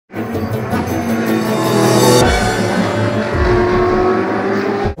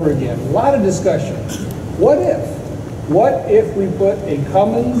had a discussion. What if we put a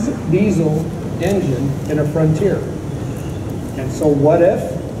Cummins diesel engine in a Frontier? And so what if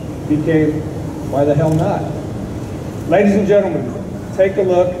became, why the hell not? Ladies and gentlemen, take a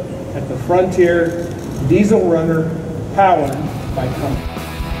look at the Frontier diesel runner powered by Cummins.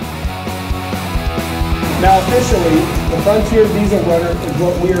 Now officially, the Frontier diesel runner is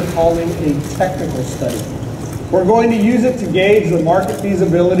what we are calling a technical study. We're going to use it to gauge the market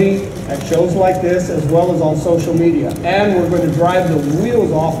feasibility at shows like this as well as on social media. And we're going to drive the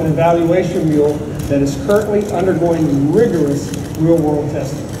wheels off an evaluation mule that is currently undergoing rigorous real-world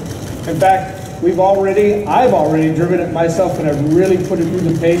testing. In fact, I've already driven it myself, and I've really put it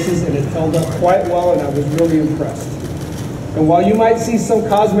through the paces, and it held up quite well, and I was really impressed. And while you might see some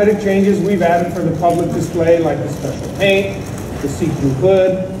cosmetic changes we've added for the public display, like the special paint, the see-through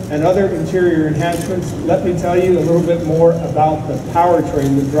hood, and other interior enhancements, let me tell you a little bit more about the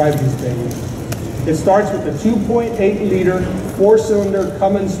powertrain that drives this baby. It starts with the 2.8-liter four-cylinder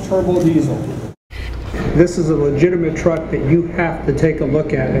Cummins turbo diesel. This is a legitimate truck that you have to take a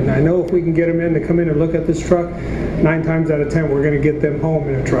look at, and I know if we can get them in to come in and look at this truck, 9 times out of 10 we're going to get them home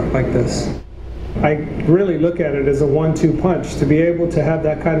in a truck like this. I really look at it as a 1-2 punch. To be able to have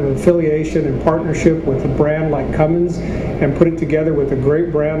that kind of affiliation and partnership with a brand like Cummins and put it together with a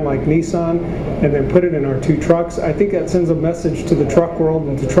great brand like Nissan and then put it in our 2 trucks, I think that sends a message to the truck world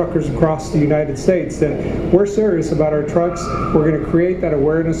and to truckers across the United States that we're serious about our trucks. We're going to create that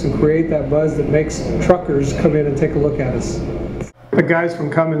awareness and create that buzz that makes truckers come in and take a look at us. The guys from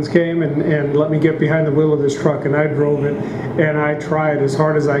Cummins came and let me get behind the wheel of this truck, and I drove it, and I tried as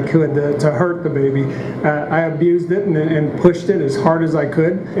hard as I could to hurt the baby. I abused it and pushed it as hard as I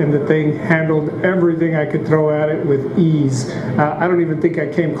could, and the thing handled everything I could throw at it with ease. I don't even think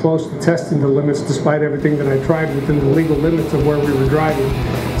I came close to testing the limits despite everything that I tried within the legal limits of where we were driving.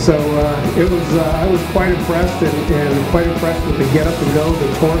 So I was quite impressed and quite impressed with the get up and go,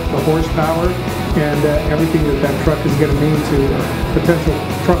 the torque, the horsepower, and everything that truck is going to mean to potential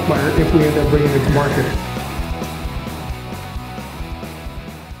truck buyer if we end up bringing it to market.